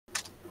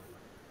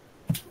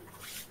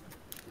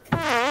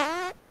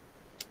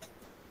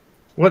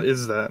What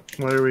is that?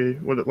 Why are we?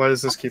 Why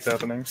does this keep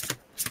happening?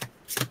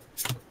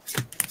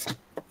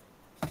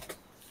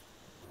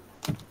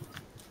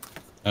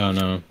 I don't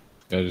know.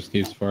 Guy just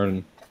keeps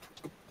farting.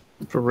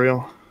 For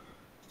real.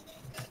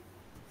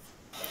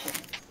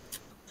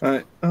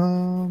 Alright,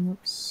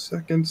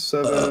 second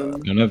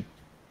 7.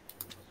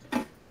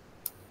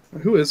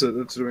 Who is it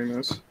that's doing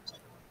this?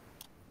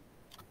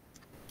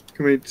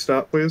 Can we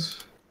stop,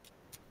 please?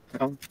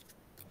 No.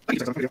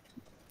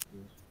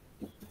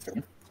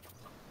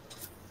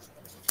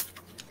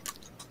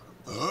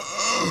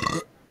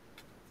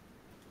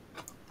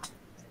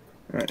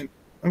 Alright,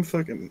 I'm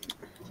fucking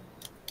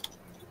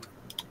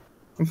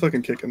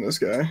kicking this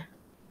guy.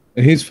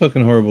 He's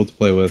fucking horrible to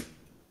play with.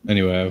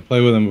 Anyway, I've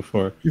played with him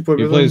before. He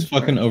plays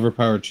fucking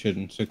overpowered shit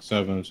in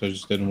 6-7, so I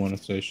just didn't want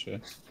to say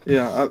shit.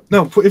 Yeah,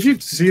 no, if you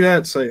see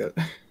that, say it.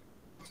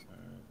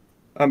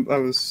 I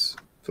was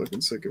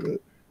fucking sick of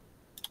it.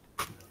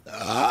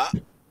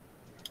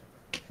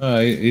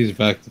 He's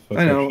back to fucking.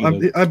 I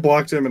know, I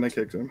blocked him and I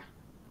kicked him.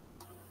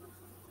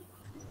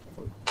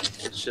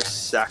 It's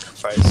just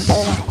sacrifice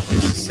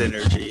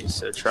synergy,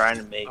 so trying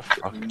to make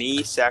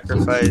me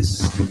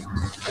sacrifice.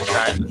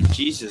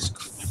 Jesus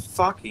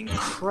fucking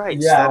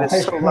Christ, that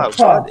is so loud.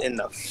 What in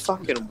the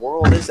fucking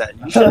world is that?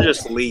 You should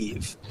just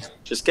leave.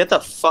 Just get the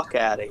fuck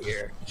out of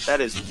here.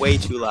 That is way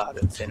too loud,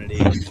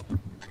 Infinity.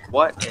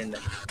 What in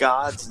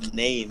God's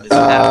name is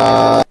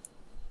happening?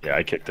 Yeah,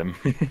 I kicked him.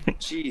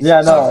 Jesus.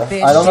 Yeah, no,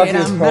 I don't know if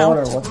he's trolling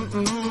or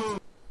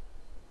what.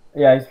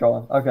 Yeah, he's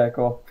trolling. Okay,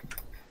 cool.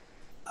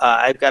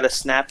 I've got a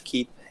snap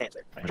keep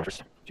handler. Mine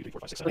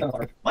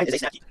is a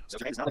snap keep. So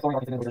if your name is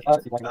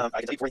not,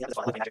 I can tell you before you have the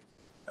fun magic.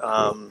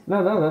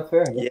 No, that's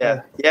fair.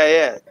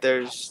 Yeah.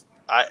 There's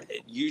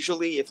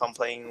usually if I'm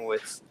playing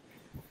with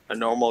a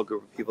normal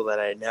group of people that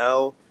I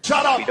know,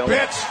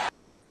 bitch.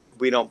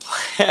 We don't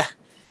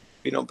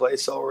play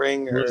Soul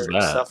Ring or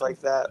stuff like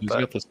that.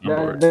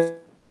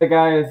 The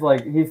guy is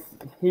like he's.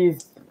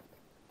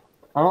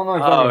 I don't know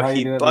exactly how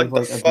you do it. He bugged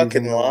the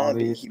fucking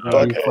lobby. He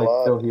bugged the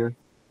lobby. Still here.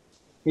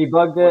 He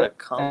bugged it.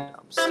 I'm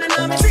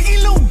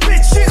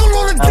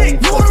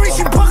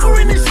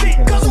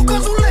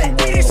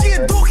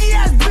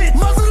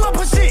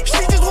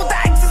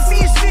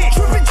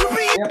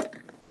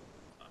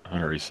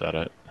gonna reset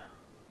it.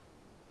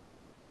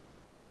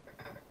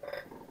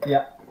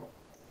 Yeah.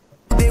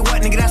 They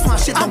what, nigga, that's my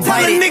shit. I'm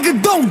telling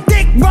nigga, don't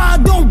dick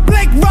ride, don't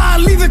blink ride,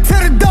 leave it to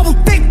the double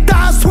thick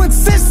thighs, twin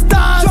sisters.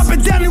 Drop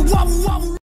it down and wobble wobble.